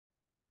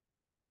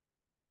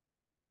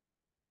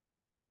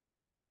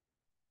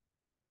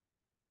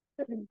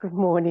Good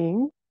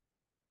morning.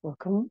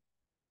 Welcome.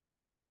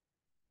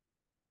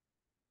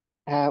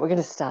 We're going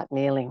to start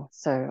kneeling.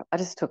 So I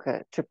just took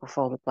a triple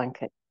folded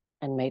blanket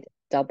and made it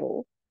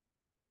double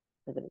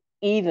so that it's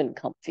even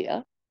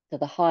comfier. So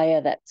the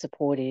higher that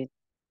support is,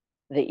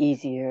 the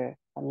easier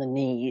on the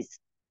knees.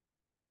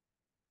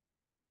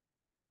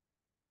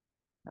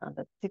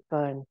 The sit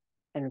bone,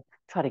 and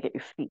try to get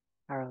your feet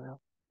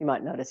parallel. You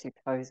might notice your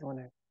toes want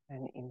to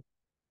turn in.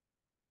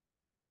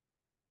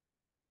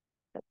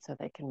 So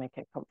they can make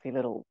a comfy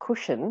little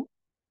cushion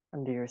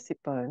under your sit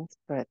bones.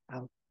 But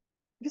you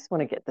just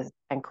want to get the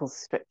ankles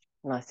stretched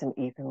nice and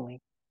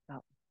evenly.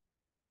 Up.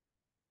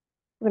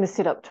 I'm going to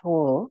sit up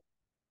tall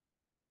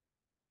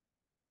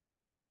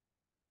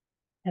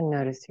and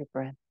notice your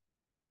breath.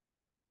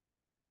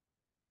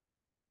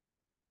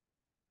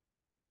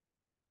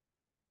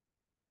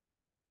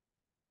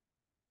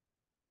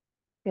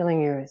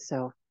 Feeling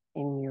yourself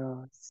in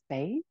your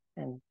space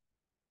and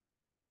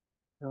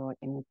your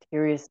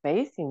interior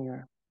space in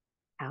your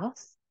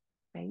house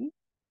space,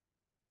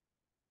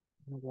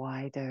 and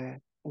wider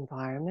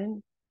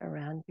environment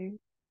around you.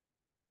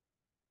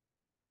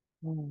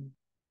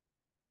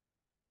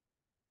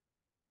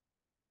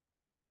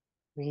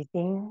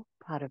 Breathing,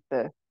 part of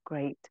the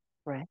great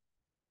breath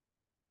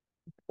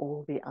of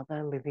all the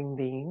other living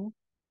beings.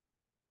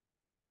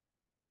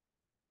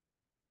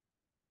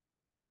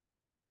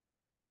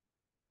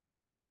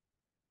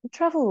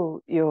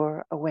 Travel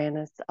your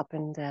awareness up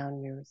and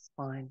down your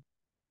spine.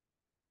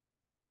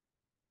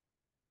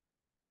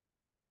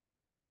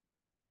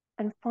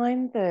 And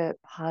find the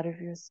part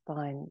of your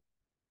spine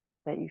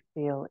that you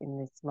feel in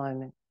this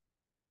moment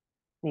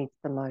needs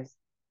the most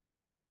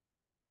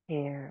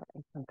care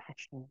and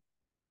compassion.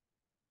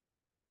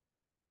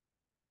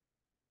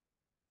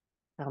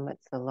 Some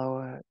it's the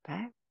lower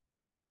back,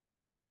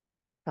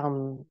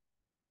 some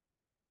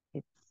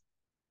it's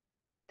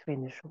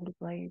between the shoulder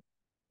blades,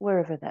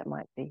 wherever that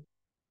might be.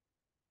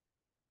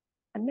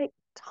 And make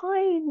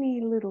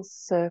tiny little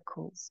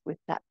circles with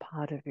that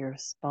part of your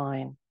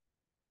spine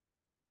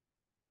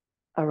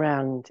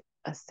around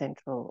a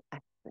central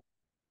axis.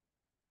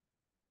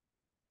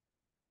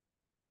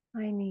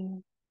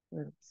 Tiny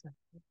little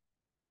circles.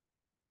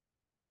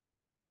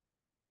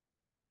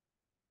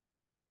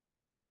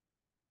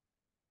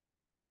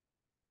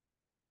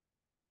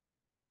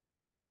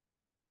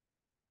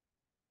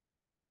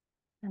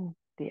 And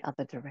the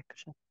other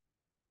direction.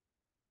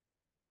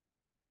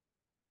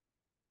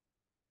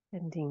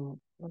 Sending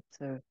lots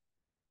of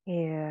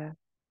care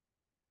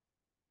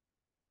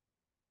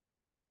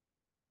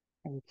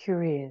and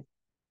curious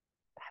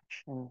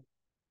passion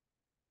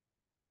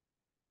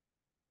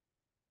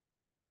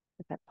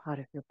to that part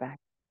of your back.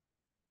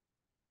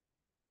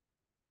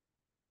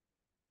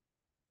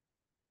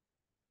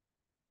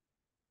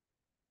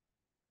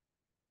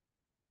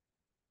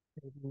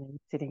 And then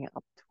sitting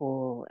up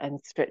tall and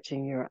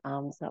stretching your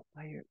arms up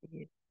by your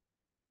ears.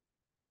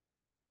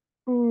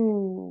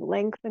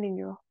 Lengthening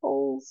your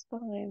whole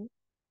spine.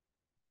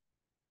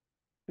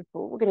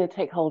 We're going to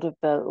take hold of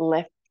the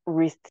left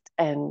wrist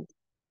and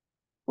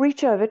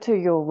reach over to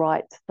your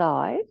right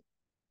side.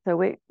 So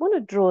we want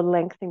to draw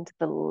length into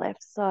the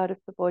left side of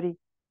the body.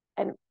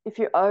 And if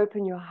you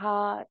open your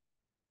heart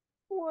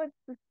towards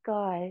the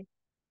sky,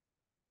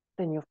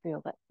 then you'll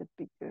feel that's a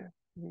bigger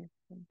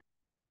movement.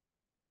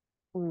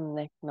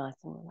 Neck nice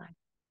and relaxed.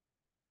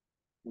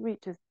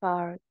 Reach as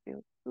far as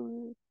feels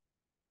good.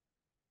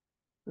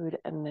 Good.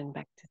 And then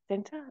back to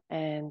center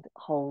and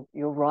hold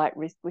your right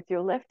wrist with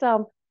your left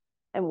arm.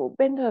 And we'll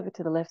bend over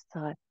to the left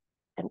side.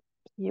 And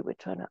here we're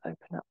trying to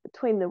open up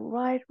between the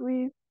right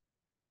ribs.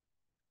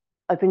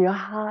 Open your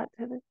heart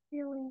to the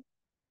ceiling.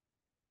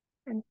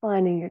 And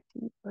finding your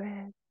deep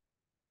breath.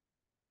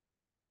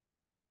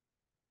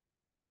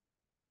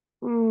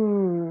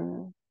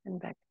 And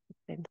back to the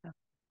center.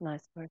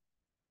 Nice work.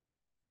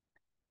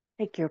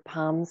 Take your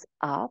palms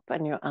up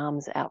and your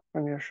arms out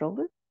from your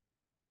shoulders.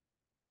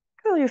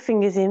 Curl your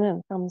fingers in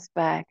and thumbs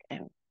back,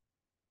 and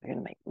we're going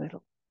to make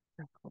little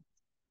circles.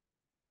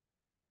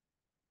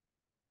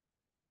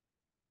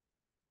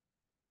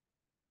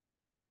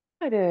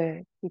 Try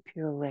to keep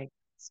your legs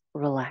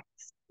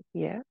relaxed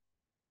here.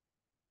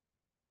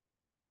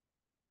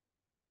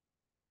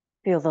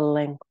 Feel the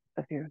length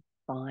of your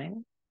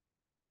spine.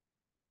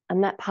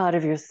 And that part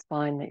of your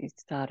spine that you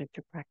started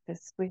to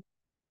practice with,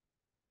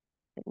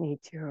 that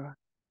needs your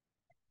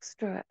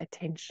extra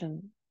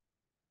attention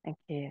and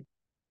care.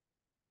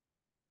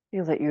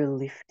 Feel that you're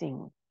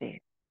lifting there,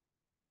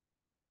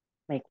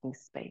 making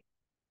space.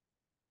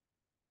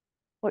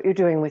 What you're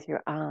doing with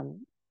your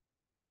arms,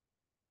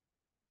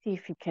 see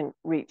if you can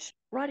reach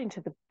right into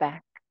the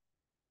back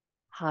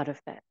part of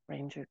that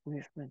range of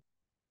movement.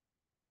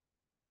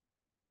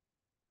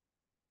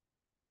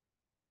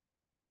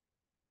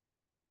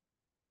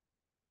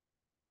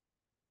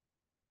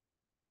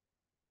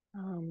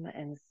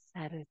 And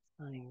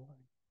satisfying.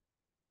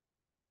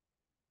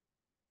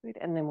 Good.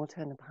 And then we'll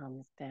turn the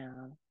palms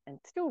down and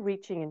still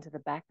reaching into the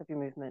back of your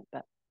movement,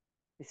 but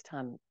this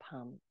time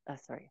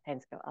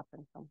hands go up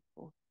and thumbs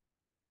forward.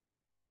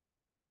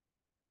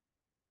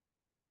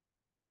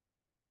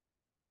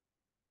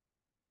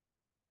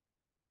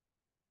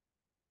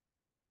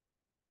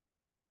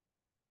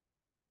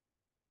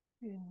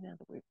 And now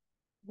that we've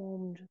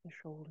warmed the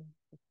shoulders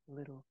just a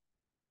little,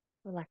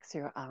 relax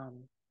your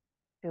arms.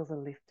 Feel the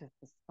lift of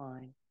the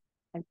spine.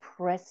 And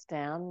press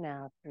down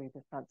now through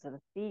the fronts of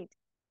the feet,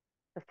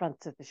 the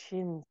fronts of the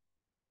shins,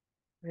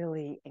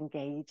 really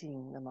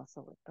engaging the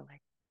muscle of the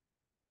leg.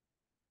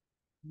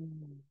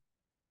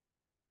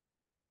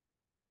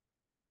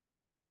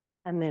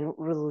 And then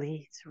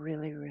release,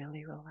 really,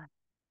 really relax.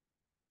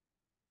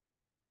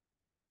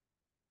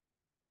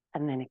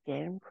 And then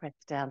again, press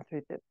down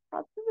through the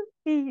fronts of the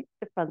feet,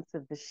 the fronts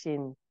of the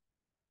shins.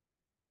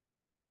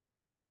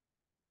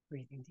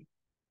 Breathing deep.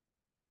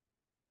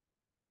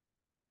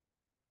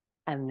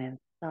 And then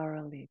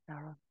thoroughly.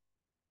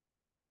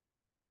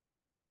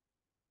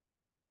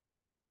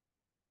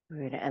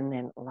 Good. And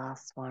then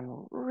last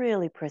one,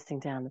 really pressing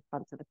down the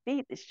fronts of the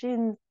feet, the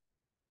shins.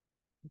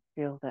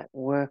 Feel that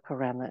work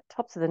around the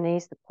tops of the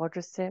knees, the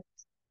quadriceps.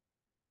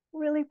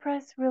 Really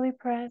press, really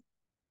press.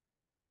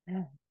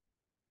 Yeah.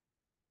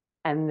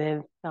 And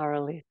then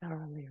thoroughly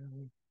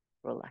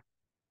relax.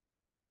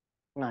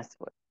 Nice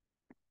work.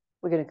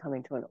 We're going to come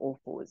into an all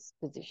fours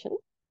position.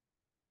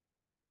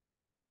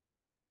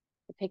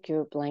 Take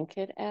your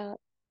blanket out.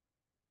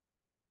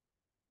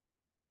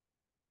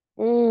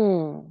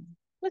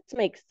 Let's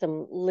make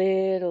some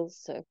little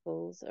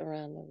circles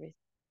around the wrist.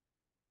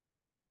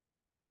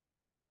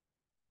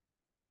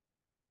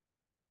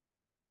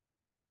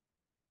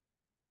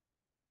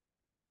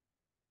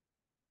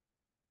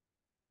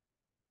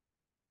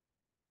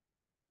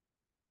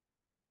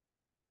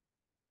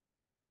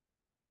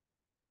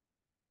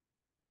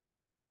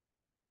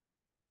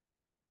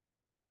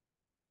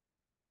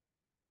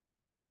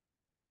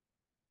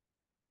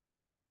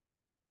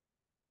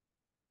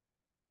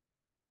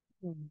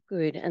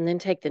 Good. And then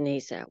take the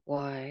knees out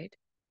wide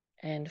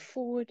and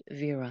forward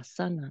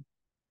virasana.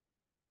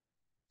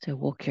 So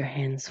walk your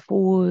hands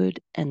forward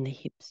and the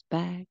hips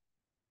back.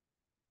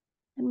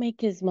 And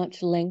make as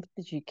much length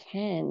as you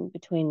can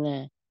between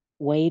the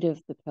weight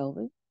of the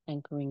pelvis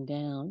anchoring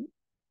down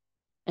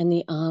and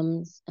the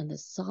arms and the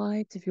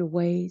sides of your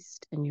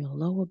waist and your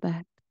lower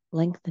back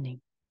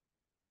lengthening.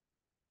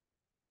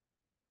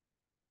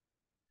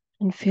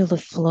 And feel the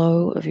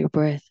flow of your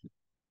breath.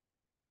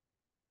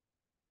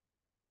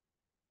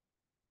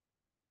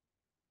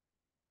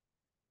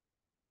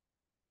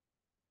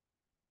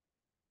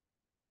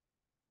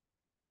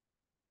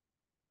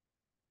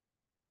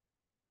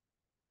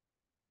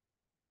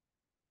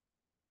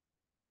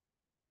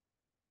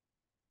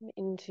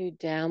 Into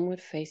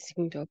downward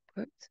facing dog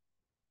pose.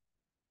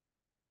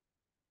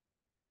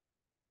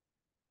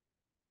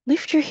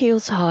 Lift your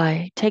heels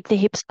high. Take the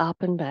hips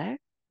up and back.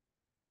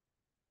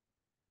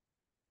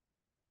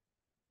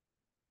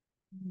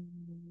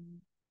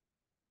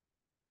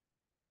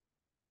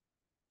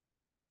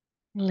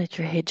 Let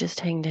your head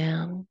just hang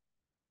down.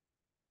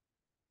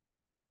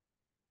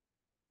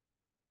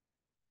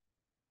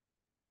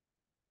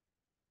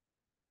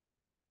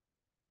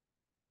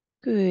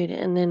 Good.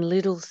 And then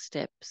little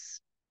steps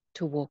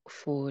to walk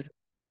forward.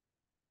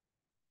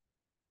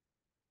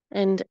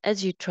 And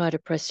as you try to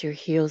press your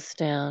heels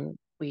down,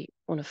 we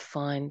want to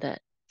find that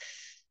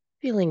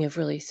feeling of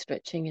really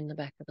stretching in the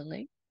back of the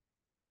leg.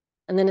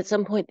 And then at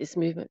some point, this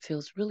movement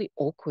feels really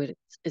awkward.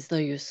 It's as though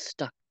you're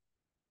stuck.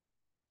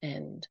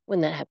 And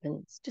when that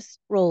happens, just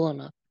roll on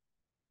up.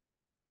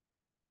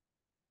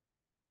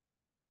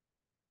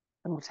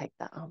 And we'll take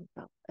the arms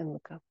up and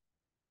look up.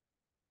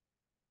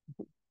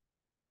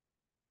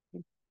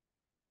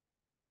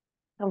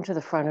 Come to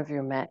the front of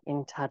your mat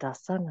in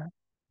Tadasana.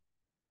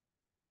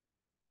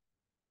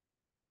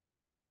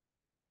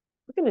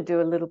 We're going to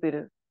do a little bit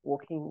of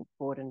walking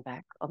forward and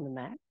back on the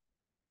mat.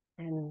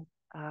 And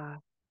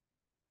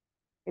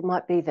it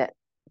might be that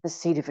the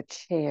seat of a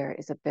chair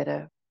is a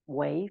better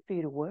way for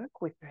you to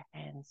work with your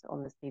hands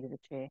on the seat of the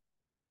chair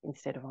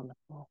instead of on the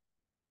floor.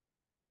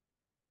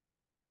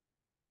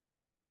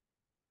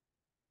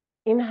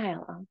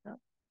 Inhale, arms up.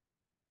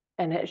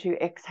 And as you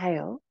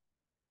exhale,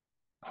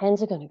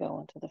 hands are going to go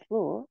onto the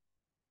floor.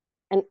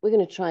 And we're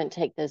going to try and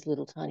take those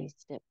little tiny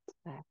steps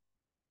back.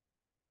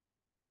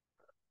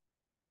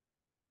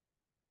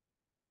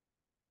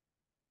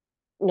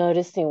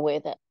 Noticing where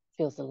that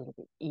feels a little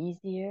bit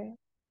easier.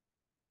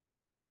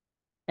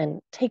 And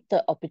take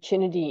the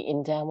opportunity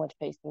in downward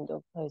facing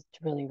dog pose to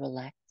really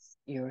relax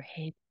your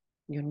head,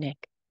 your neck.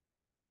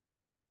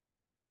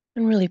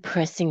 And really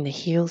pressing the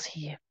heels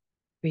here,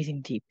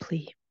 breathing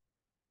deeply.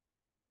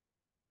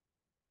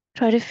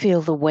 Try to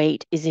feel the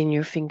weight is in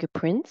your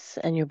fingerprints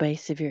and your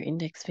base of your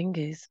index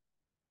fingers.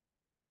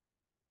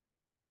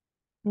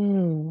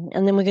 And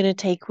then we're going to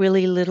take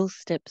really little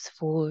steps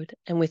forward.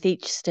 And with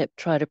each step,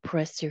 try to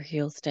press your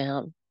heels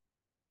down.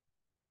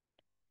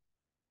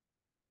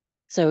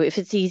 So if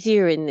it's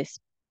easier in this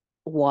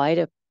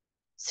wider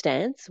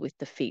stance with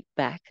the feet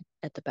back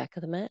at the back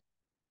of the mat,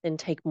 then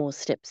take more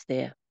steps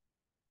there.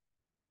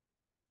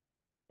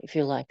 If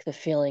you like the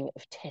feeling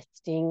of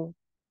testing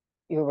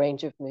your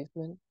range of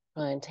movement,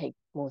 try and take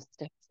more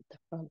steps at the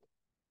front.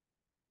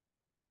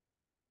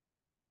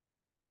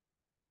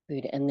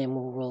 Good, and then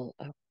we'll roll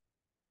up.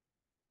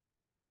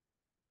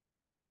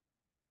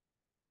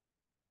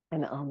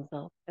 And arms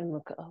up and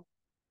look up.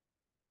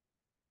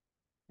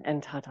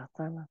 And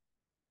Tadasana.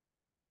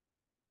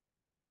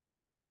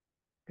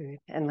 Good.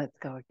 And let's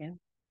go again.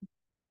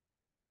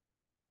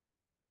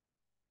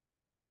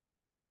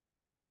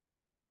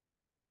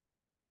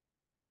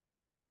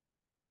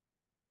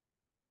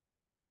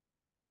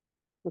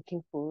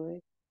 Looking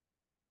forward.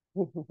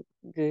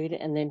 Good.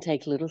 And then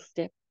take little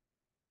steps.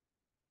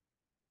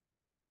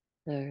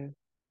 So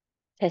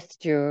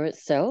test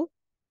yourself.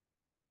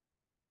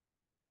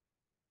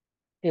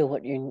 Feel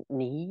what you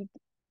need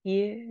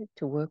here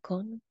to work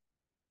on.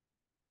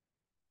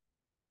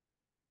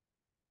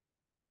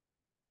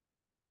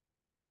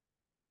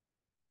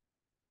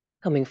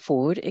 Coming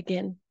forward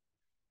again.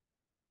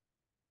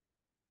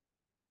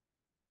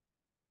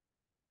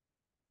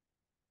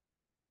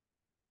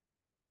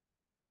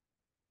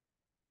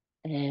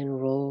 And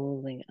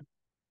rolling up.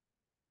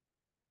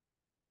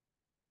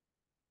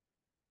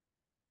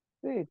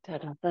 Good.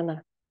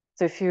 Tadasana.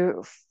 So if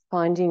you're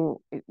finding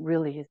it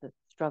really is a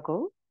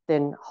struggle,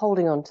 then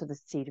holding on to the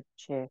seat of the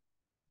chair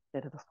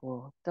instead of the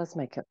floor does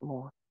make it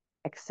more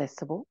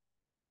accessible.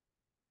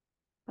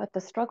 But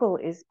the struggle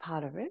is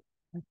part of it.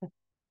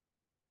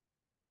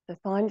 So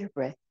find your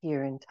breath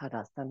here in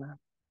Tadasana.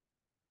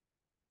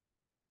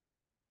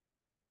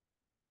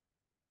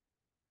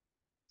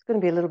 It's going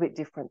to be a little bit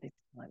different this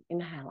time.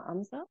 Inhale,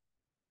 arms up.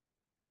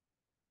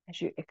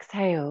 As you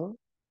exhale,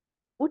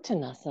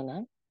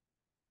 Uttanasana.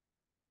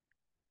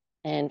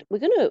 And we're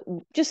going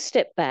to just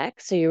step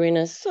back so you're in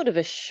a sort of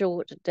a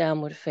short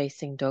downward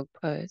facing dog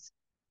pose.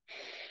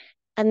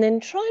 And then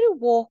try to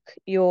walk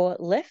your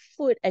left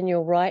foot and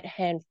your right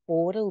hand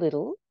forward a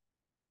little.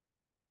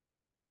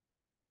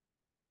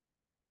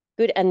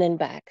 Good. And then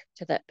back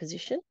to that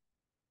position.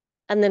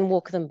 And then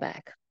walk them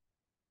back.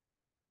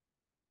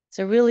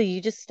 So really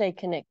you just stay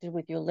connected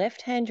with your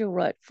left hand, your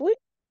right foot.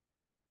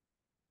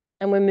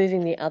 And we're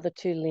moving the other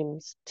two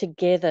limbs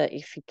together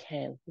if you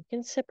can. You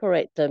can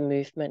separate the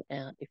movement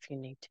out if you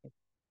need to.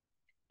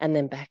 And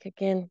then back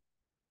again.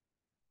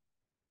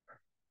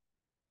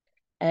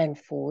 And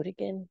forward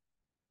again.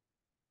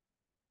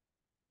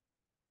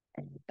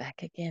 And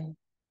back again.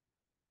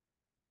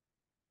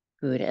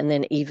 Good. And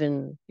then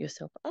even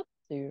yourself up.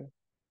 So your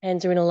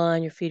hands are in a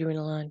line, your feet are in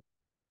a line.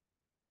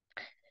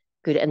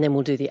 Good. And then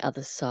we'll do the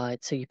other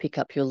side. So you pick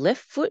up your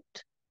left foot,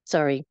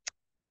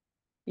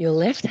 your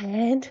left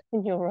hand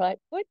and your right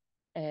foot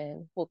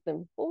and walk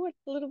them forward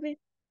a little bit.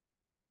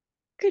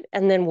 Good.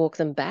 And then walk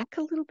them back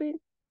a little bit.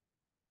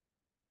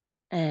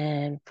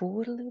 And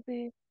forward a little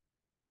bit.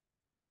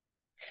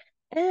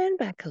 And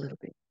back a little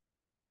bit.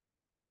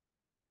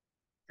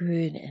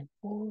 Good. And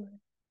forward.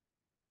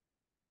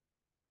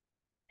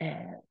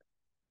 And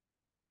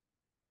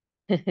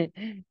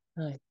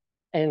nice.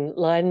 And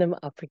line them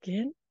up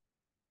again.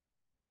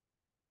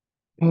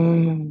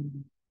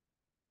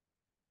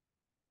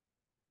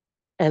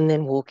 And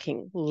then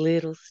walking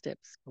little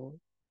steps forward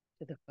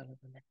to the front of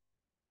the mat.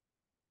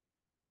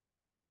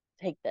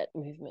 Take that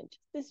movement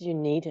just as you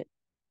need it.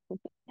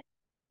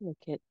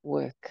 Make it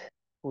work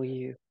for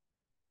you.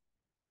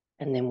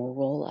 And then we'll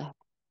roll up.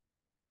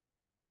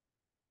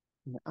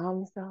 And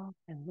arms up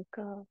and look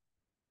up.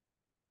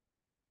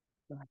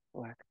 Nice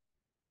work.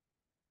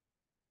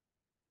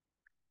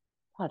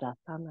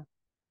 Tadasana.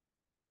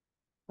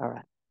 All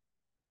right.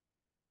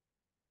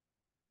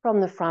 From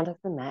the front of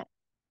the mat,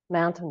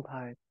 mountain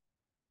pose.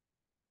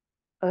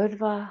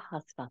 Urdhva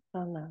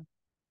Hastasana.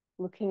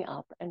 Looking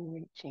up and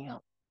reaching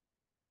up.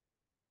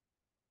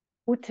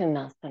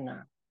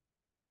 Uttanasana.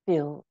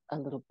 Feel a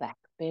little back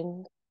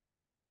bend.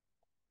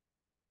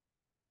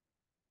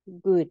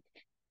 Good.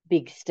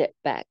 Big step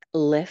back.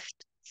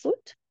 Left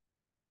foot.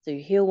 So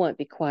your heel won't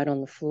be quite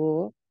on the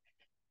floor.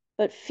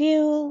 But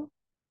feel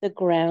the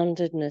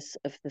groundedness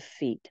of the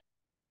feet.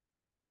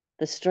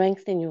 The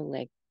strength in your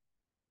leg.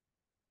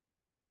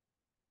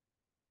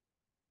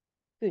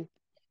 Good.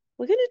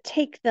 We're going to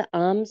take the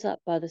arms up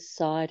by the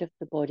side of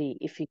the body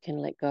if you can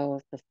let go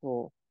of the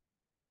floor.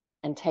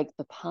 And take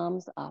the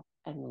palms up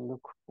and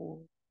look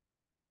forward.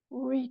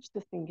 Reach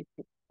the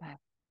fingertips back.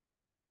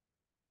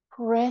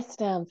 Press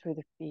down through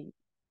the feet.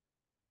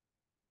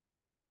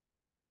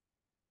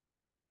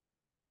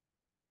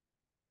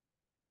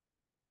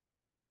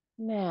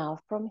 Now,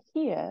 from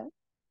here,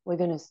 we're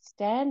going to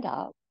stand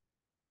up,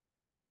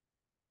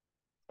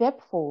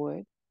 step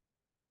forward,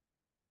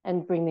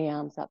 and bring the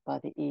arms up by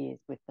the ears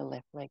with the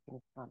left leg in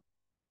front.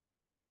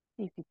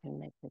 See if you can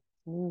make a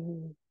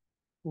smooth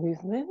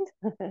movement.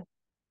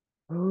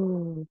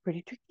 Ooh,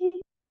 pretty tricky.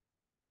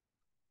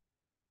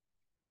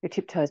 Your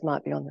tiptoes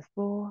might be on the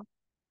floor.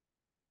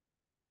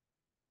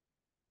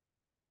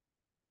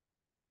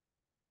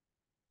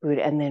 Good,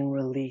 and then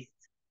release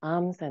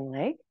arms and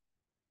legs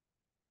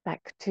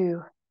back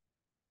to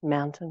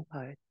mountain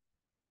pose,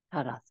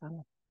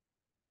 Tadasana.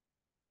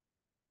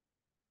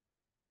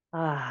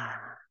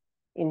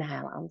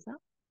 Inhale, arms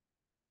up.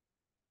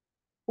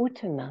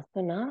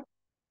 Uttanasana.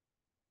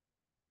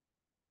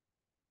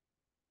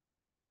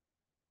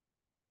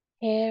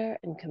 Care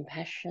and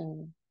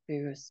compassion for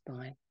your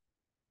spine.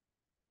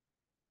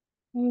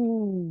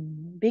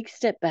 Big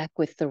step back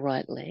with the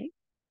right leg.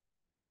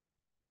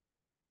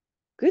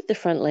 Good, the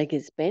front leg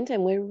is bent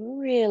and we're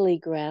really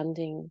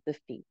grounding the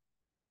feet.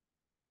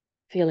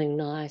 Feeling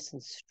nice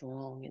and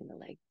strong in the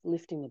legs,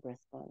 lifting the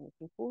breastbone,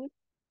 looking forward.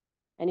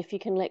 And if you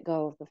can let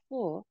go of the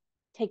floor,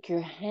 take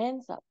your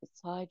hands up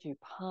beside you,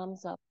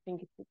 palms up,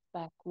 fingertips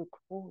back, look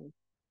forward.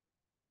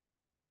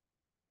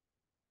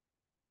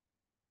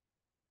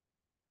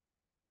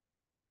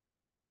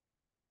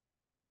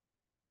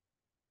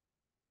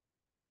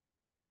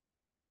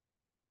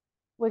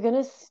 We're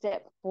going to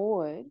step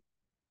forward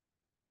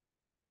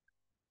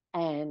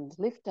and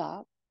lift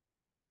up,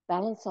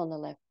 balance on the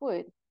left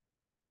foot,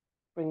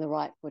 bring the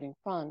right foot in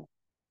front,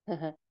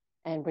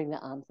 and bring the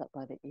arms up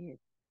by the ears.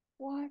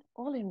 What?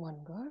 All in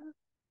one go?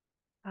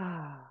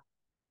 Ah.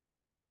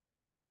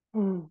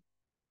 Mm.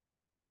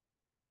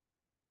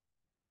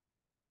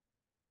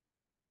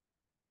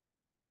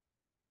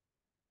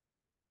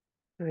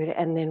 Good.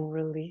 And then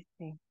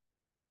releasing.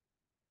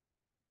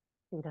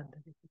 Feet under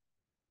the hips.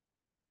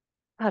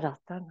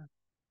 Tadasana.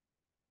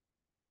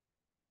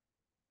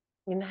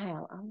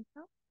 Inhale, arms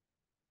up.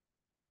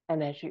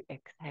 And as you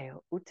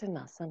exhale,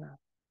 Uttanasana.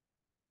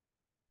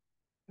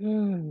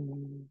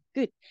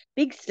 Good.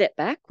 Big step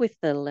back with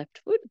the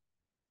left foot.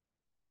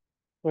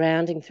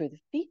 Grounding through the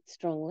feet,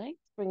 strong legs.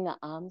 Bring the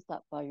arms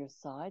up by your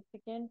sides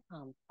again,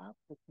 palms up,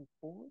 looking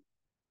forward.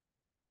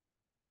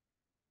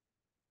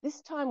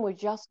 This time we're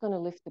just going to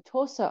lift the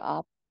torso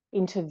up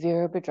into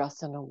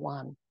Virabhadrasana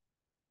 1.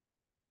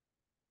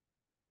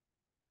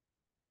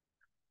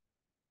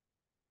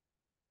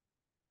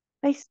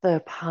 Place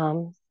the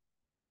palms.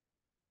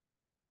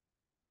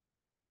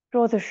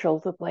 Draw the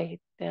shoulder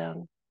blades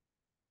down.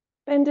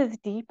 Bend as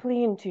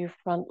deeply into your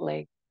front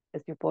leg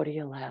as your body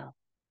allows.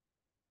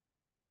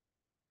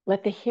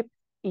 Let the hips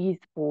ease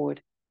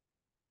forward.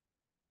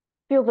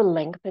 Feel the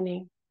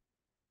lengthening.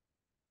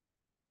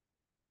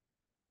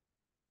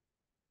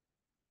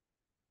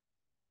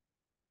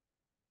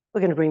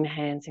 We're going to bring the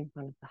hands in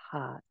front of the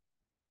heart.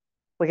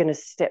 We're going to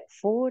step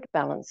forward,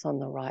 balance on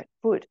the right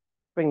foot.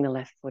 Bring the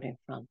left foot in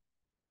front.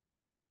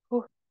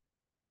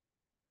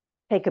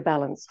 Take a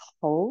balance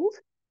hold,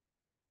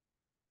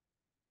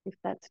 if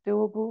that's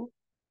doable.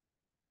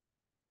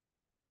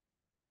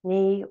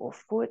 Knee or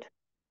foot,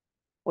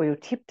 or your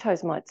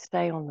tiptoes might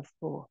stay on the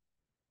floor.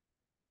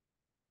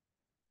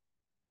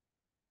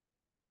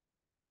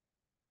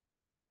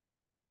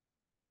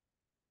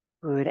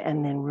 Good,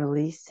 and then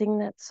releasing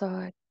that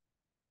side.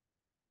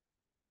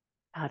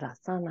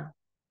 Tadasana.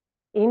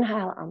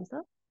 Inhale, arms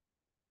up.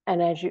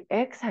 And as you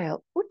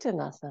exhale,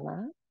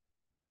 Uttanasana,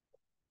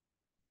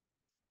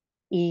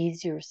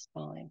 ease your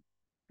spine.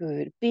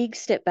 Good. Big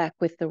step back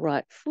with the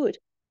right foot.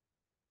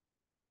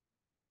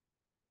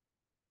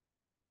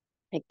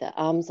 Take the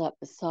arms up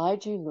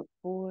beside you, look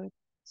forward.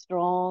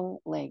 Strong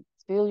legs.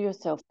 Feel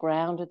yourself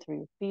grounded through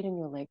your feet and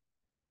your legs.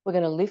 We're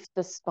going to lift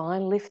the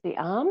spine, lift the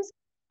arms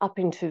up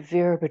into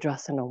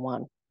Virabhadrasana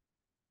 1.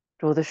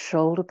 Draw the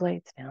shoulder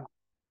blades down.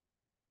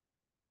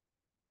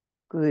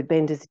 Good.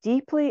 Bend as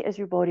deeply as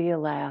your body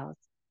allows.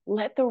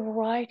 Let the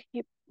right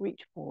hip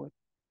reach forward.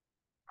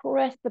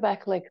 Press the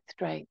back leg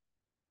straight.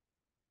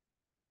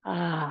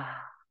 Ah.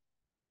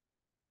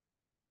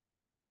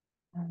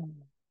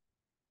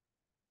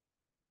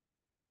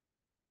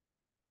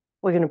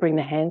 We're going to bring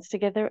the hands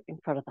together in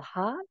front of the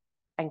heart,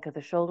 anchor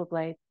the shoulder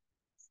blades,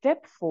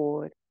 step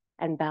forward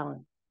and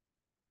balance.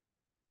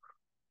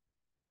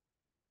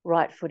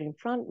 Right foot in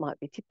front, might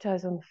be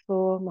tiptoes on the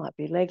floor, might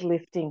be leg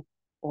lifting,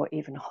 or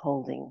even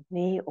holding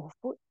knee or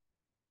foot.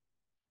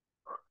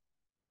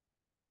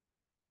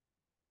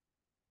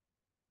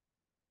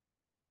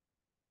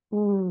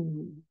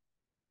 Mm.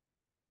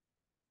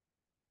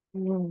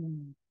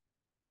 Mm.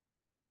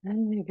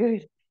 And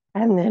good.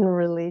 And then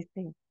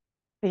releasing.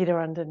 Feet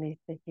are underneath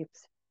the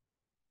hips.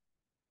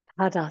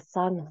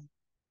 Tadasana.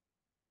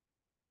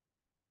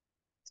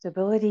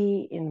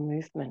 Stability in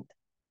movement.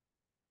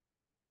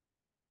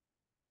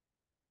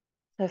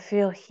 So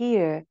feel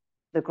here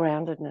the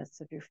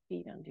groundedness of your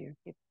feet under your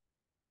hips.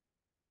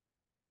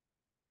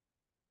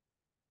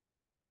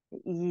 The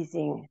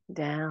easing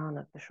down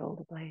of the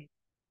shoulder blade.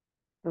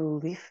 The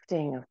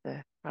lifting of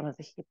the front of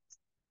the hips,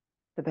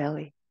 the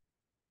belly.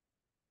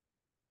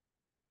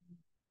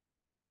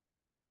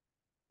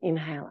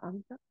 Inhale,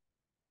 arms up.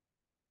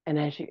 And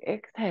as you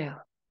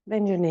exhale,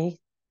 bend your knees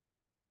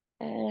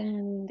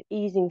and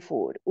easing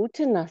forward.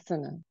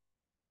 Uttanasana.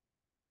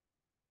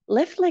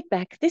 Left leg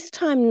back, this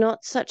time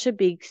not such a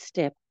big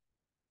step.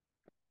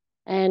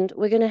 And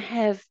we're going to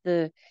have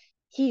the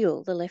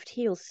heel, the left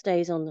heel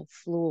stays on the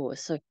floor.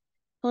 So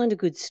find a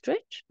good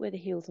stretch where the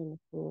heel's on the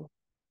floor.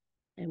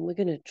 And we're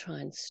going to try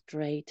and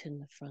straighten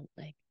the front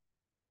leg.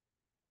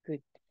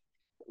 Good.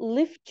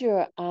 Lift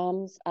your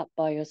arms up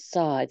by your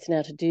sides.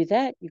 Now to do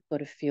that, you've got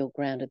to feel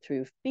grounded through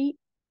your feet.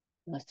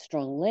 Nice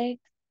strong legs.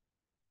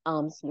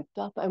 Arms lift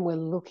up and we're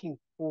looking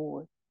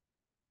forward.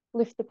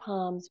 Lift the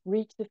palms,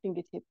 reach the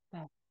fingertips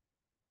back.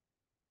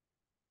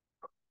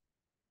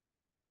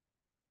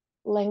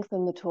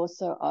 Lengthen the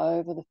torso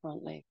over the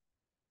front leg.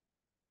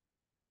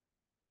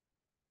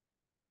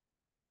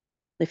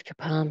 Lift your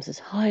palms as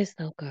high as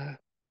they'll go.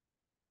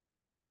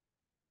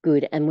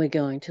 Good. And we're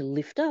going to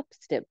lift up,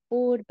 step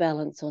forward,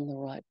 balance on the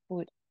right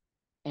foot,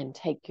 and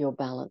take your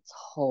balance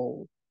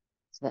hold.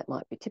 So that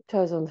might be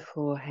tiptoes on the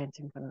floor, hands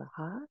in front of the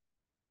heart.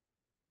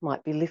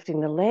 Might be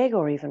lifting the leg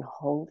or even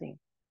holding.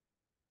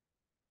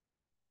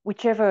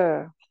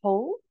 Whichever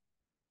hold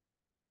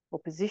or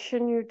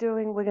position you're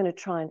doing, we're going to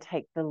try and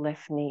take the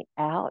left knee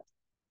out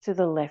to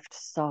the left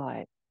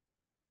side.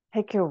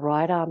 Take your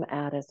right arm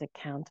out as a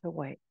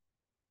counterweight.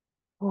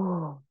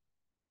 Ooh.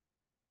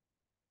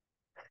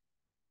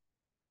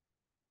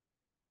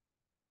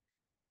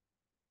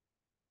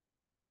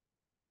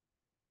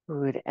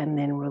 Good. And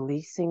then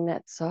releasing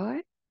that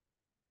side.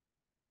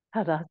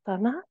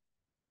 Tadasana.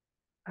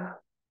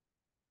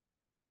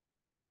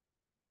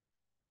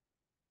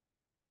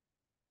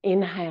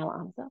 Inhale,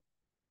 arms up.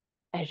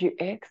 As you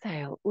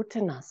exhale,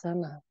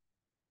 Uttanasana.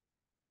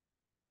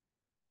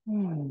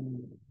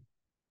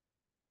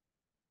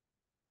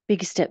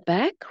 Big step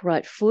back,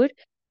 right foot.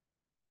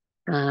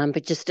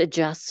 But just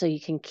adjust so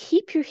you can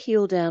keep your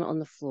heel down on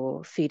the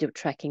floor. Feet are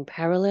tracking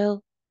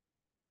parallel.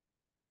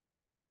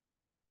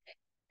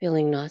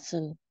 Feeling nice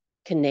and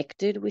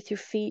connected with your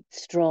feet,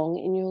 strong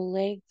in your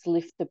legs.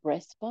 Lift the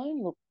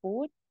breastbone, look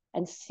forward,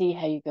 and see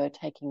how you go,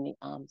 taking the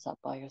arms up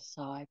by your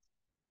sides.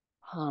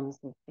 Palms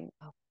lifting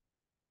up.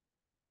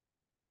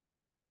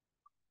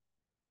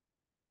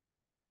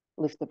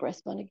 Lift the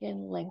breastbone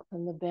again,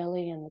 lengthen the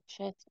belly and the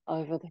chest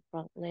over the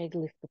front leg.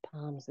 Lift the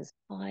palms as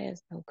high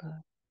as they'll go.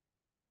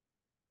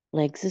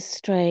 Legs are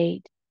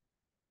straight.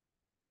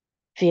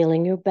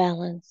 Feeling your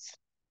balance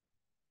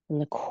in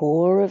the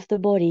core of the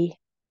body,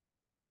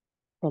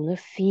 from the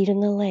feet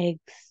and the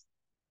legs,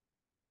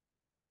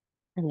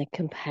 and the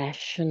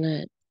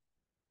compassionate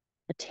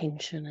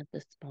attention at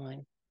the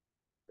spine.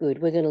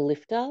 Good. We're going to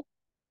lift up,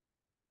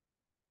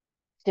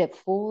 step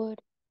forward,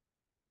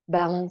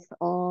 balance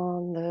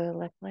on the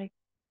left leg,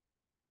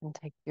 and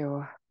take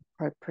your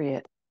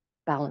appropriate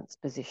balance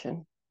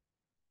position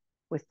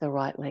with the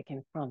right leg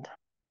in front.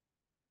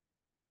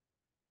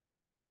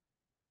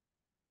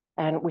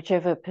 And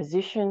whichever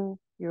position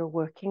you're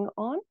working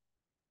on,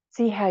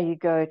 see how you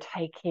go,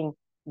 taking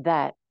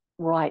that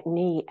right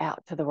knee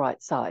out to the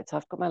right side. So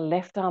I've got my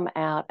left arm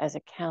out as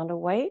a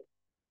counterweight.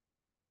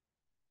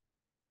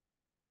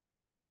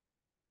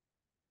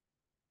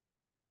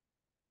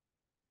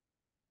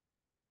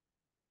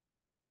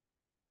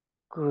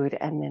 Good.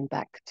 And then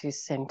back to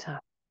center.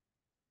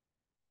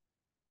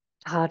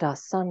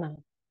 Tadasana.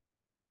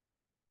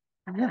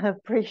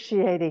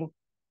 Appreciating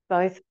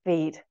both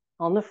feet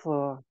on the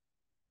floor,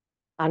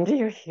 under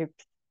your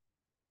hips,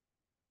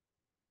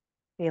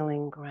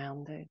 feeling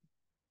grounded,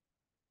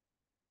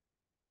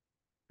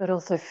 but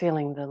also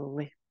feeling the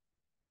lift,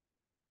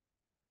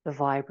 the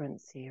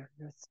vibrancy of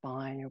your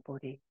spine, your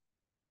body,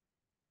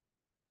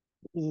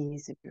 the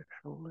ease of your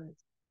shoulders,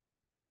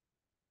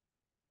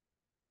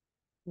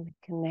 and the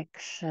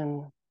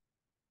connection,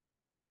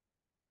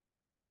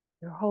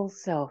 your whole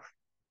self,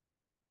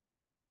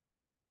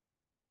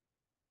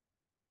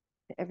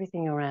 to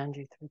everything around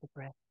you through the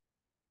breath.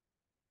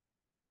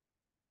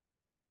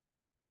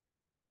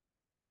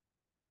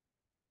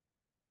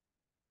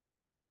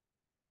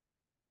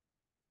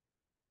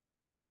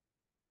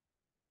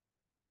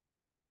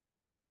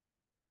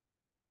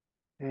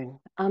 Good.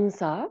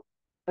 Amsa,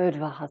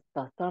 Urdhva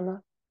Hastasana,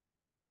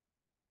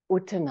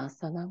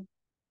 Uttanasana.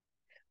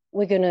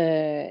 We're going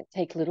to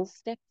take little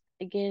steps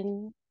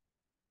again.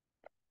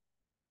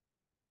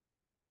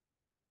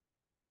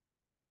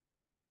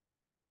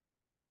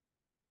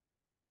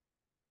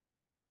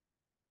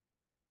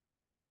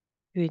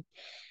 Good.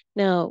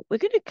 Now, we're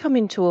going to come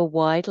into a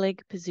wide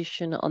leg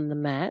position on the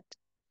mat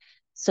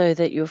so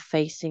that you're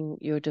facing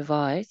your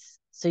device.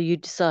 So you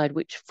decide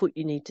which foot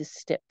you need to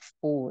step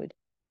forward.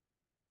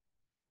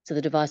 So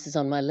the device is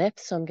on my left,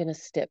 so I'm going to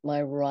step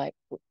my right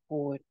foot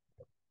forward.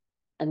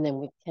 And then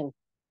we can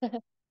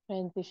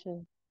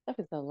transition. That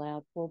was a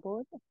loud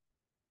floorboard.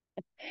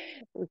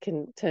 We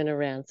can turn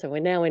around. So we're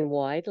now in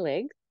wide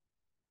legs.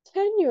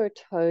 Turn your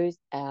toes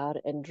out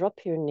and drop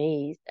your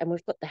knees. And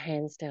we've got the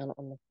hands down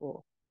on the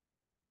floor.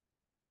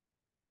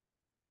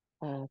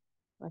 I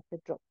said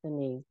drop the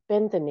knees.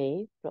 Bend the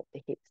knees, drop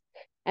the hips.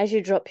 As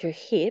you drop your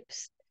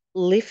hips,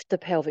 lift the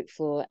pelvic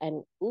floor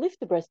and lift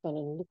the breastbone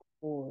and look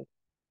forward.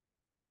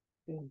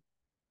 Good.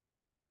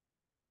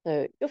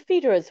 So your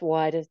feet are as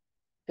wide as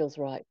feels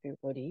right for your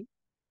body.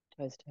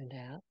 Toes turned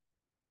out.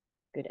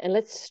 Good. And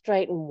let's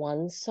straighten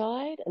one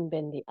side and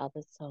bend the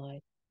other side.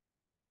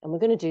 And we're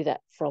going to do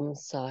that from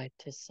side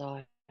to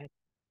side.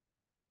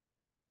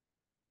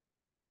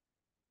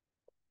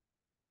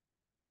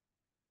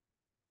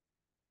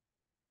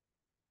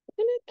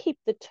 We're going to keep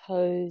the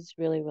toes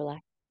really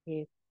relaxed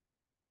here.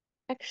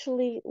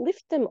 Actually,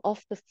 lift them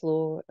off the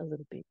floor a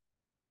little bit.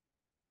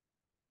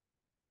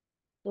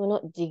 So we're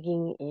not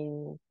digging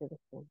into the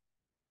floor.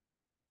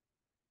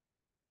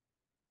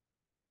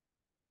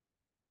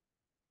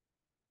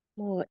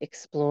 More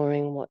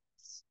exploring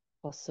what's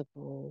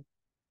possible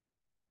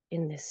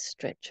in this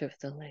stretch of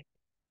the leg.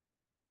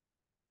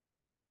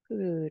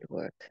 Good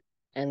work.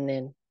 and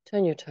then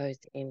turn your toes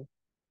in.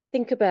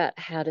 Think about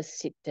how to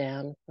sit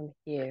down from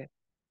here.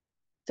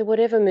 So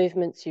whatever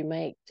movements you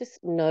make, just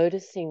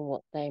noticing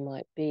what they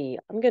might be.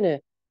 I'm going to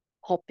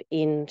hop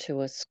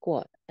into a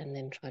squat and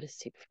then try to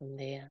sit from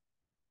there.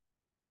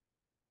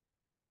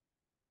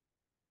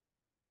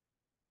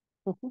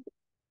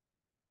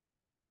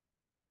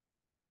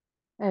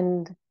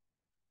 And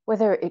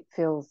whether it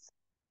feels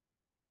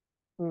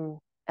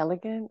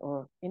elegant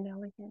or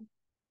inelegant,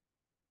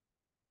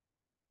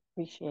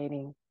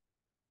 appreciating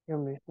your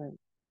movement.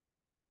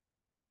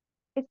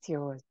 It's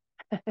yours.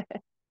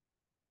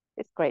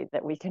 It's great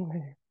that we can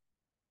move.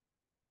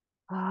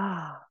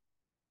 Ah,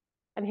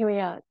 and here we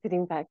are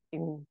sitting back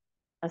in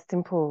a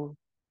simple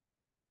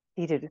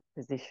seated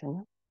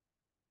position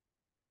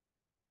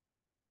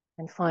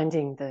and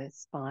finding the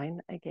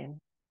spine again.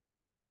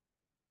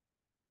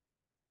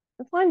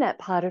 And find that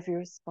part of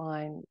your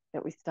spine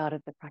that we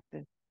started the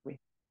practice with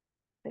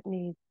that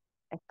needs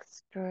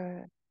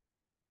extra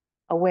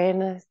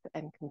awareness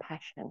and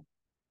compassion.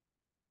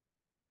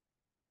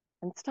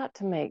 And start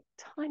to make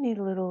tiny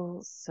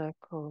little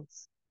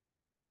circles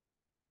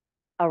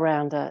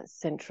around a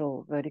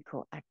central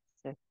vertical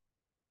axis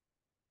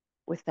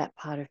with that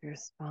part of your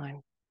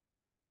spine.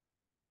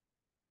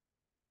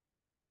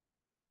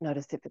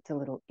 Notice if it's a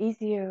little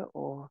easier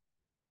or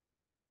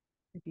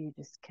maybe you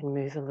just can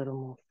move a little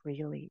more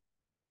freely.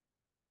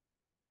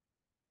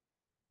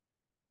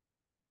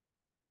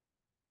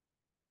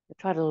 So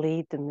try to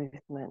lead the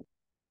movement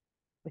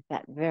with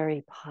that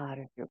very part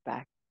of your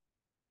back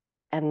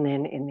and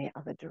then in the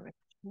other direction.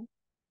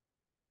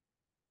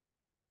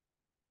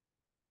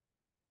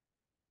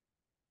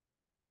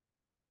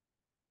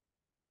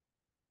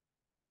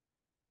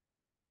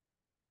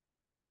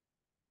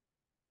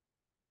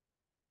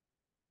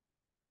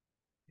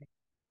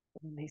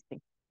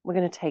 Amazing. We're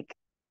going to take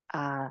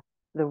the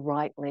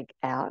right leg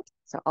out.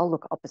 So I'll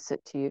look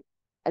opposite to you,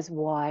 as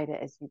wide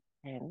as you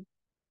can.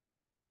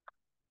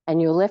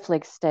 And your left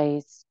leg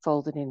stays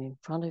folded in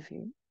front of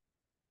you.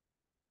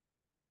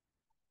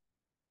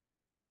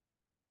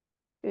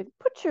 Good.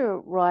 Put your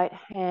right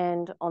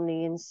hand on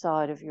the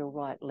inside of your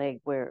right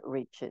leg where it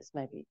reaches,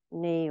 maybe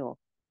knee or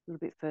a little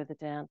bit further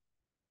down.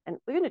 And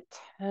we're going to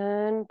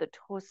turn the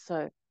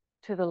torso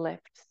to the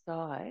left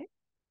side.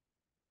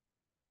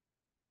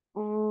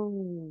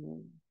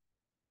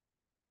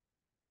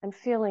 And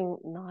feeling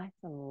nice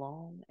and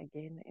long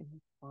again in the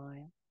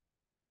spine.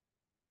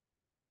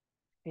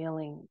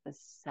 Feeling the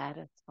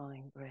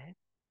satisfying breath.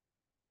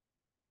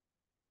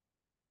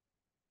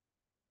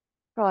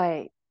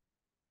 Try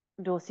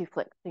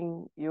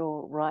dorsiflexing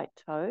your right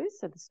toes,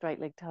 so the straight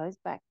leg toes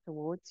back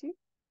towards you.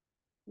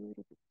 A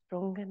little bit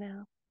stronger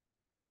now.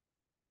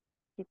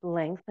 Keep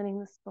lengthening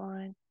the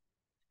spine,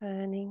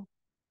 turning.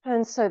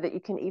 Turn so that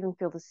you can even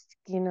feel the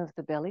skin of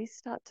the belly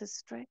start to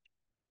stretch,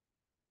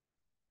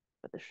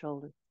 but the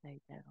shoulders stay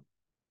down.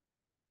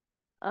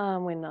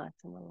 We're nice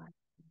and relaxed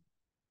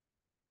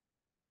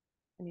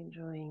and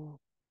enjoying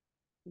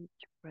each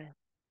breath.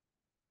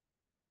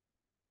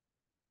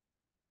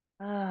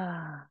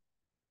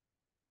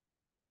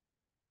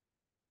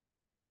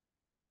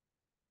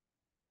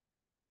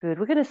 Good.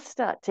 We're going to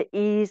start to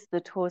ease the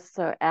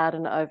torso out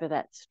and over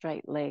that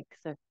straight leg.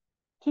 So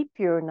keep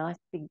your nice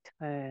big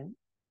turn,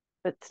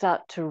 but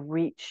start to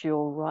reach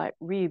your right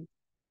rib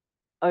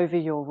over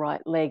your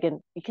right leg. And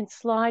you can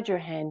slide your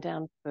hand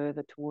down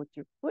further towards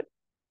your foot.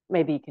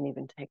 Maybe you can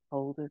even take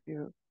hold of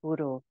your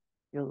foot or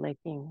your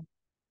legging.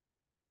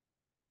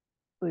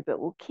 Good, but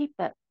we'll keep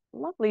that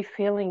lovely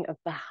feeling of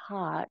the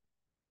heart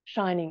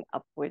shining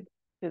upward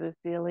to the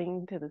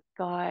ceiling, to the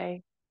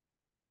sky.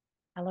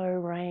 Hello,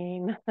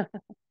 rain.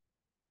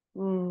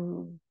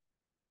 mm.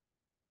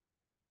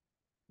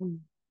 Mm.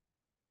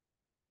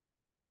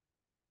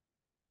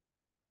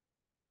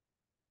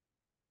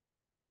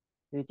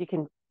 Good. You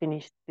can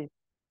finish this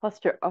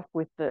posture off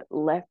with the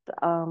left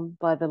arm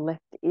by the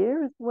left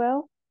ear as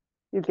well.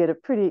 You get a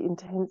pretty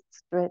intense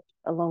stretch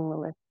along the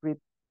left rib.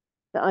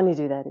 So only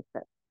do that if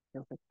that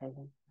feels okay.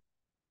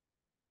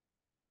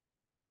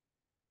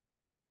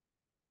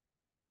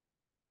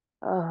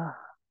 Oh,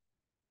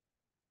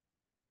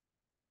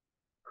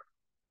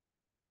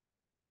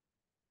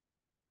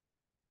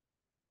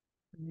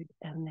 good.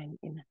 And then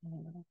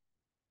inhale.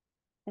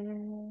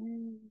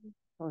 And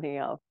pulling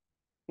off.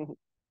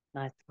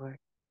 Nice work.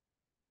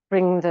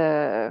 Bring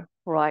the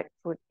right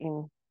foot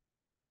in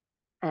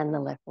and the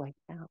left leg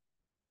out.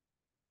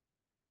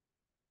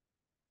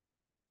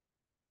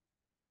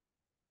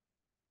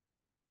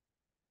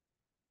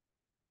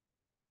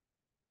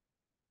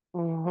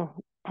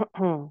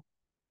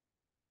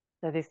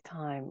 So this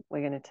time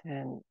we're going to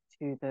turn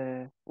to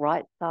the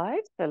right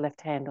side, so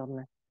left hand on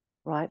the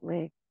right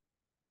leg.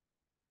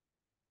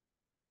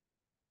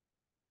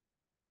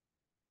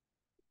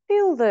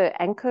 Feel the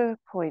anchor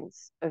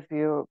points of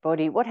your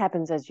body. What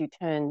happens as you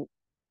turn?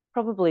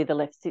 Probably the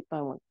left sit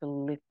bone wants to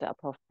lift up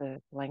off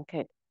the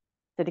blanket.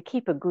 So to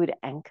keep a good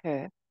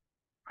anchor,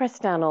 press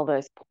down all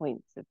those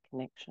points of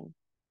connection.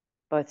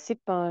 Both sit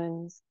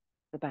bones,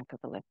 the back of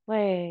the left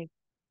leg,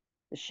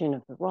 the shin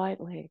of the right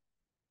leg.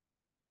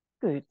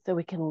 Good. So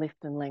we can lift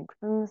and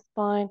lengthen the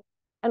spine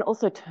and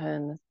also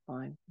turn the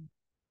spine.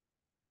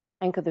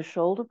 Anchor the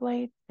shoulder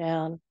blades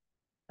down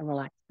and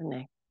relax the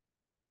neck.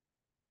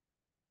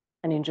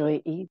 And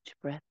enjoy each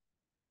breath.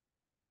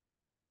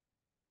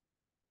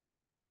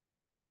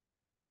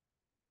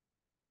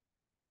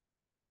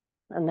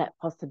 And that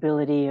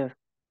possibility of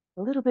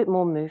a little bit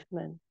more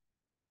movement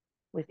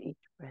with each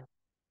breath.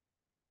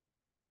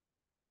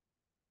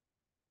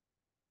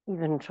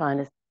 Even trying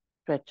to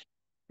stretch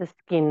the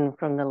skin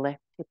from the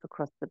left hip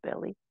across the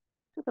belly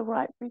to the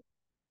right rib.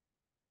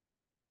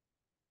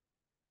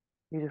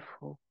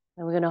 Beautiful.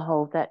 And we're going to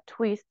hold that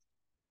twist.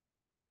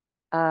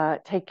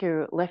 Take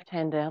your left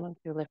hand down onto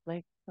your left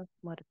leg. I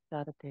might have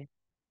started there.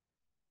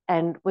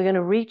 And we're going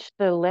to reach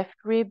the left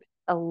rib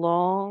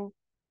along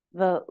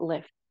the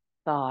left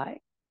thigh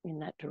in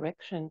that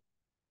direction.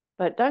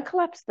 But don't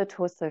collapse the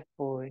torso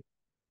forward.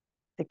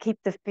 To keep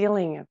the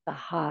feeling of the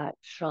heart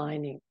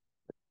shining.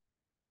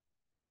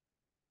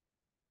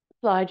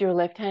 Slide your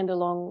left hand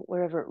along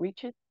wherever it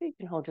reaches. You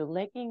can hold your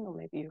legging or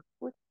maybe your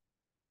foot.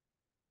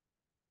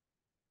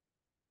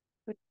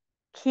 But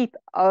keep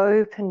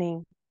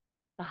opening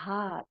the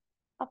heart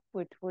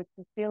upward towards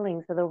the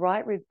ceiling so the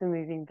right ribs are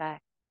moving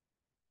back.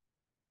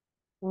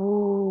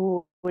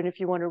 Ooh, and if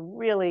you want to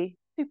really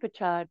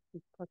supercharge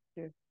this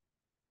posture,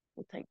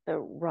 we'll take the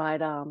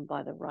right arm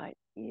by the right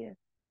ear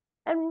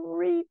and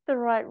reach the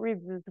right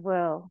ribs as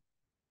well.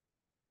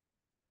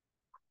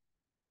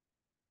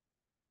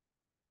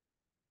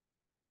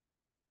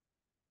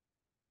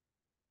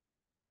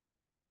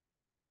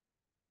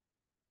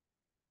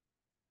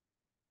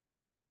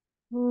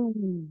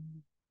 Mm.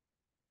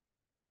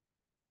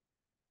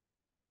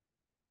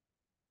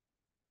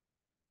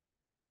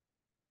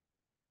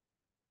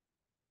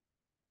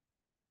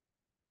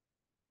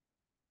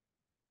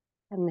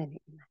 And then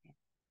inhale.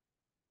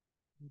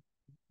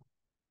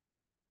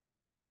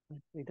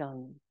 Nicely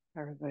done.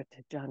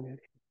 Paravatajanu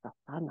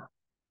Sasana.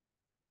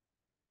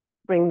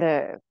 Bring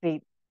the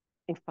feet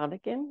in front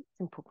again,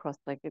 simple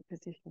cross-legged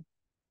position.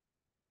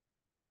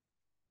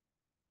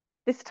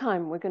 This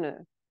time we're going to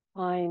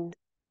find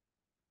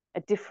a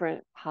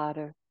different part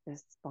of the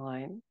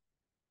spine.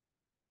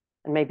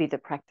 And maybe the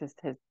practice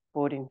has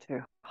brought in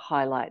to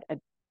highlight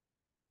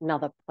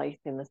another place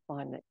in the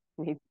spine that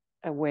needs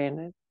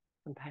awareness,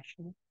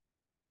 compassion.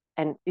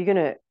 And you're going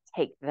to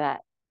take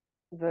that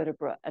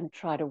vertebra and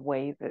try to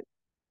wave it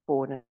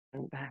forward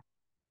and back.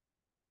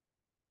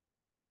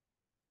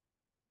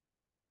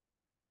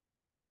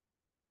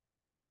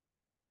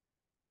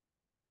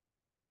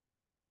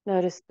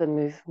 Notice the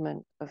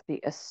movement of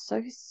the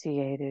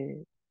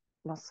associated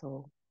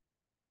muscle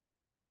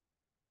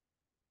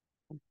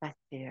and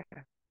fascia.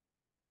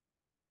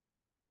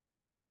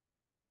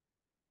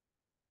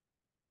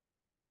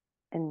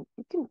 And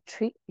you can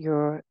treat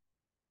your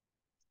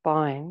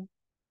spine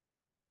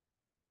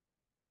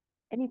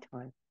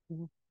anytime.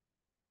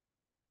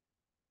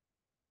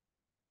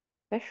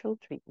 Special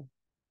treatment.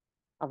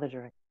 Other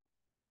direction.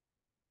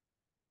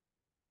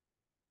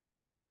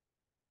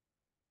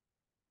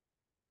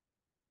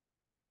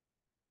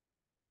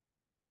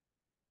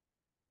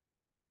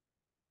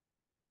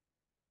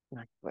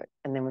 Nice work.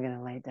 And then we're going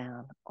to lay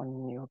down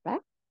on your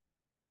back.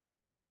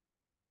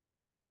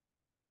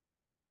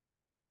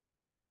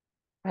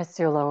 Press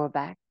your lower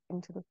back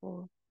into the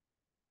floor.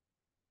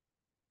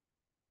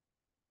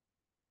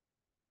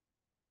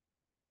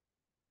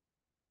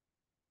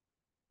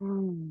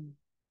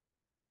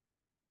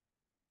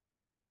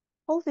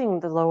 Holding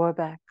the lower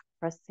back,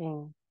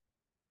 pressing.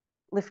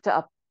 Lift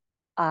up.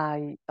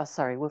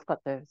 We've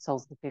got the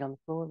soles of the feet on the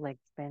floor, legs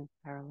bent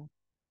parallel.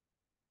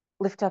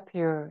 Lift up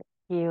your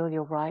heel,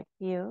 your right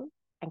heel,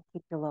 and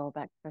keep your lower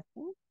back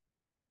pressing.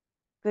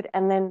 Good.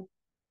 And then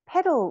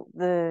pedal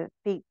the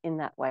feet in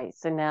that way.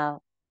 So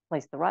now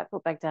place the right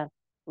foot back down,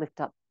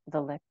 lift up the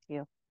left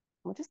heel.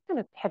 We're just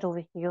going to pedal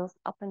the heels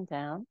up and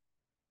down,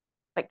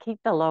 but keep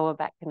the lower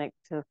back connected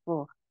to the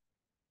floor.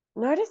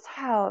 Notice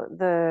how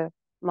the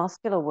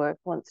muscular work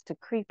wants to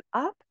creep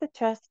up the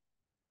chest,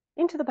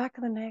 into the back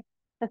of the neck,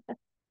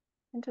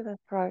 into the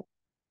throat,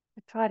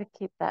 to try to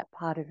keep that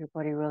part of your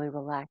body really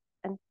relaxed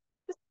and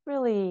just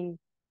really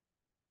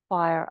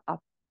fire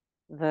up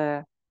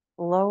the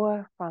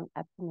lower front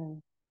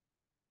abdomen.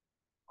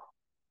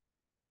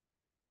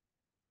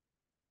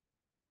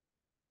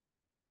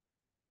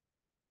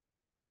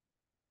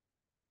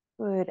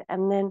 Good.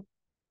 And then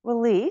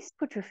release,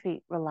 put your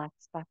feet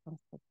relaxed back onto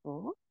the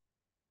floor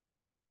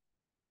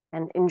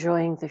and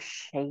enjoying the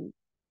shape,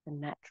 the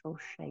natural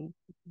shape.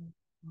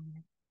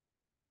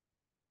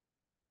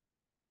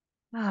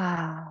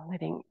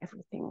 Letting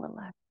everything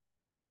relax.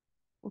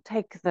 We'll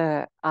take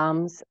the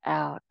arms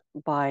out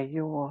by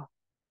your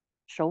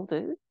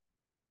shoulders.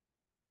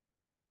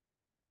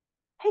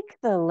 Take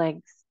the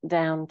legs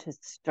down to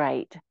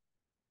straight.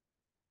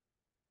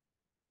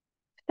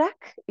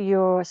 Stack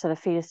so the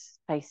feet is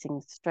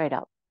facing straight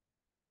up.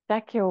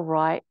 Stack your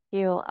right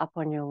heel up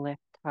on your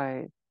left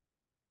toe.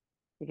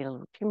 You get a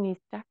little chimney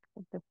stack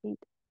of the feet.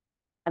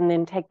 And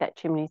then take that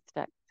chimney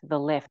stack to the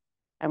left.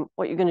 And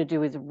what you're going to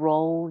do is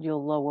roll your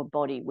lower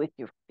body with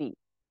your feet.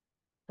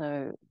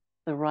 So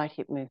the right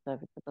hip moves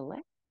over to the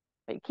left,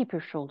 but you keep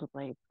your shoulder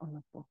blades on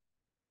the floor.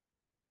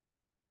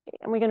 Okay,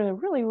 and we're going to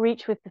really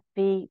reach with the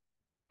feet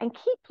and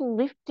keep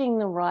lifting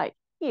the right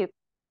hip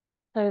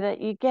so that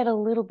you get a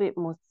little bit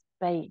more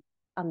space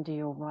under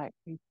your right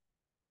rib.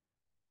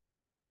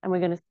 And we're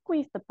going to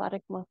squeeze the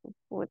buttock muscles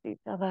towards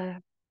each other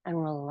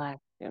and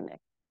relax your neck.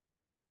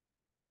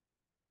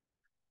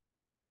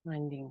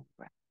 Winding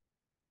breath.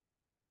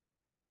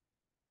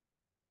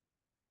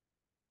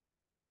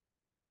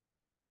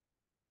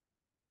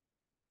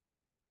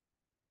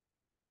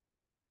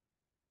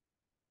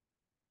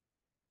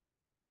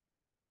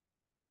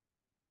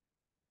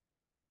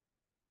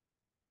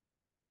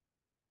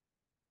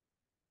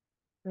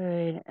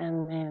 Good,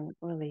 and then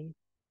release.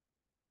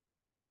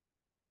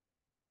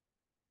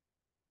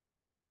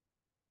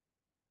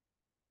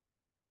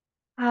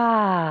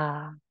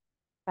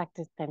 Back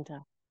to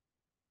center.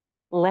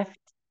 Left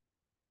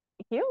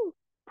heel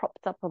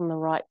props up on the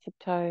right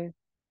tiptoe.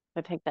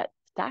 So take that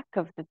stack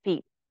of the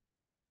feet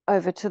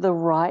over to the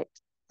right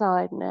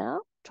side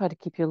now. Try to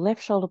keep your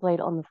left shoulder blade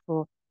on the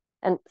floor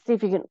and see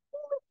if you can lift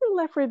your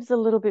left ribs a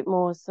little bit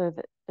more so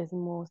that there's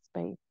more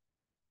space.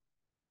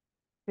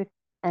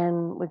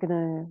 And we're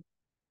going to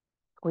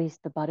squeeze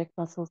the buttock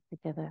muscles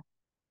together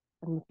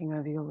and looking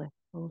over your left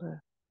shoulder.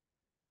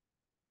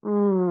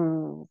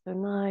 So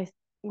nice,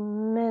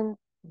 immense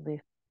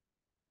lift.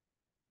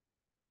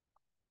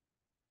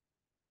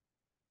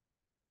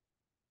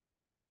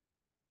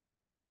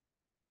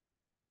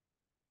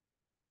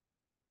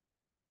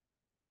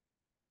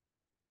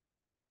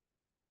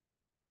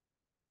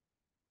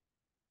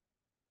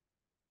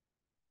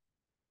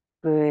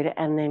 Good,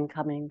 and then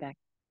coming back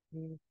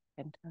to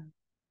center.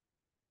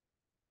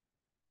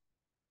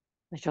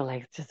 Let your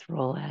legs just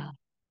roll out.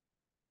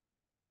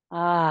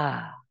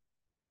 Ah.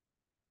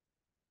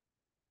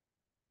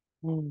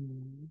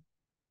 Hmm.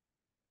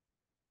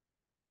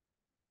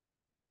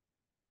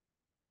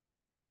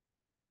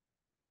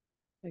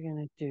 We're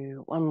going to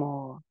do one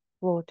more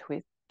floor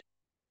twist.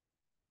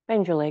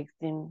 Bend your legs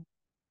in,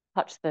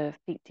 touch the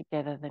feet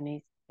together, the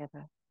knees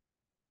together.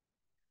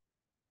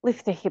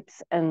 Lift the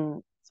hips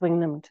and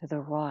swing them to the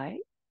right.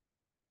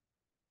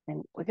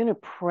 And we're going to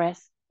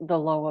press the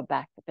lower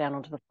back down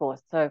onto the floor.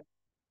 So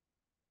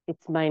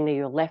it's mainly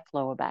your left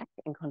lower back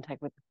in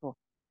contact with the floor.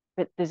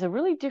 But there's a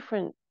really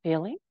different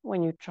feeling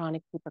when you're trying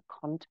to keep a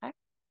contact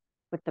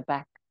with the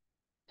back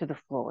to the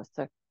floor.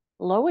 So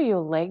lower your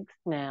legs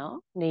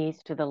now, knees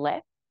to the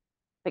left,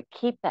 but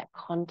keep that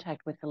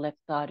contact with the left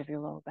side of your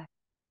lower back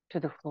to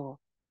the floor.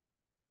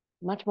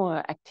 Much more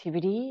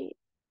activity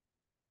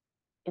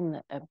in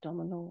the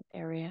abdominal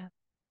area.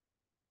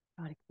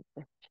 Try to keep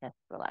the chest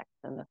relaxed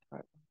and the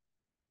throat.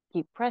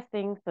 Keep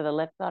pressing so the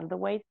left side of the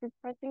waist is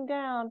pressing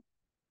down.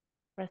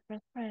 Press,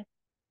 press, press.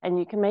 And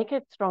you can make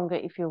it stronger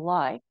if you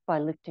like by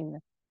lifting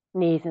the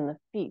knees and the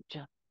feet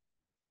just.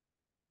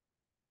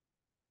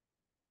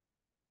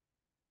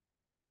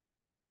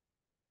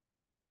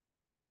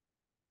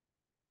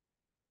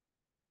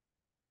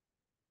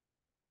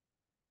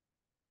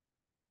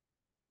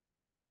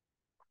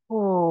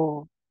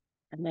 Oh,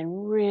 and then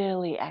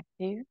really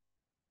active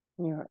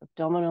in your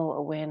abdominal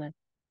awareness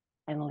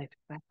and lift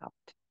back up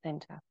to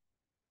center.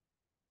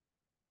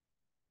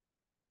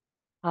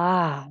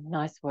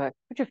 Nice work.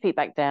 Put your feet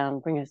back down,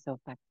 bring yourself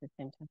back to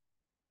center.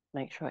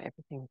 Make sure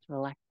everything's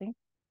relaxing.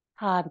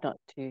 Hard not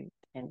to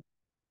tense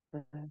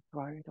the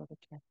throat or the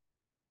chest.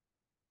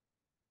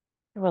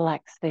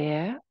 Relax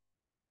there.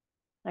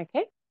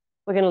 Okay,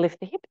 we're going to lift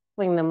the hips,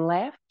 swing them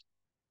left.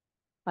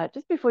 But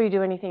just before you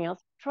do anything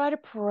else, try to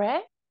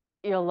press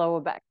your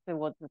lower back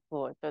towards the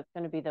floor. So it's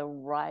going to be the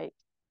right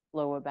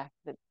lower back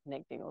that's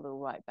connecting, or the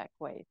right back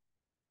waist.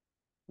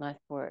 Nice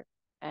work.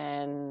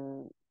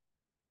 And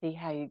see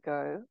how you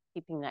go,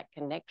 keeping that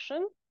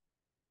connection.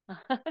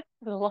 There's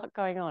a lot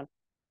going on.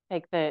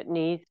 Take the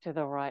knees to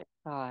the right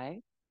side,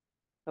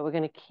 but we're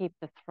going to keep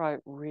the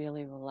throat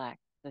really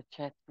relaxed, the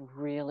chest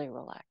really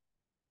relaxed.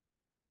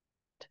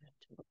 Turn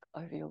to look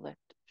over your left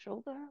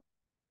shoulder.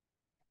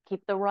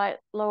 Keep the right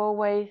lower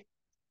waist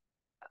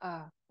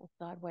or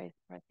sideways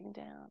pressing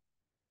down.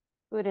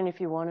 Good, and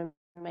if you want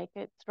to make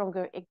it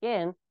stronger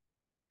again,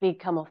 feet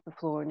come off the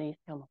floor, knees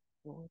come off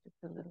the floor, just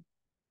a little.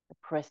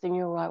 Pressing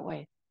your right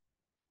waist.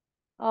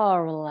 Oh,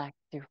 relax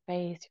your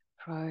face,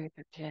 your throat,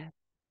 your chest.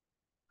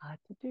 Hard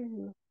to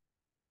do.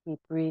 Keep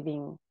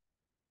breathing.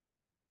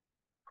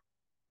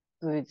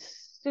 Good,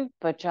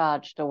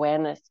 supercharged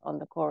awareness on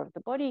the core of the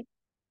body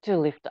to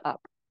lift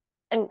up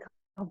and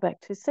come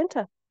back to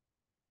center.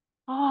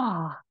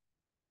 Hug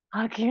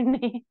your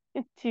knee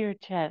into your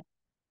chest.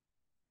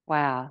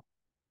 Wow.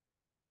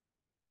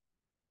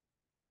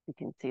 You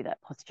can see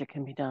that posture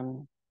can be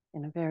done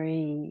in a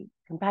very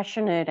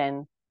compassionate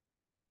and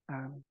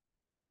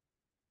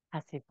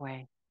passive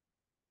way.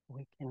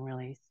 We can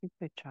really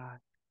supercharge.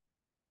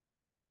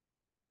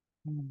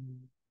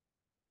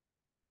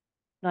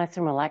 Nice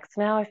and relaxed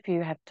now. If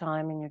you have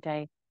time in your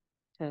day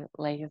to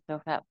lay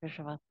yourself out for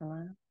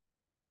Shavasana,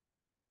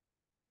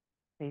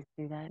 please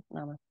do that.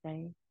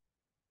 Namaste.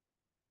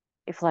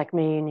 If, like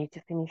me, you need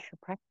to finish your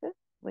practice,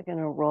 we're going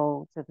to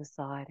roll to the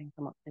side and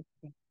come up this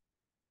way.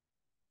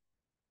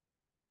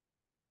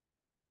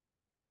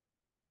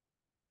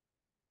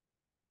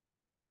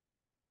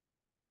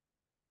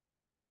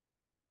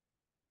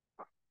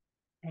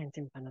 Hands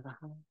in front of the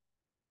heart.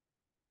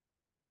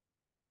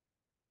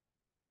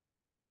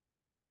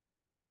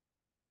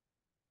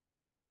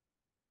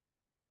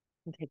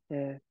 And take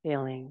the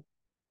feeling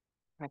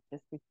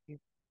practice with you.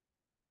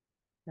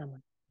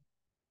 Namaste.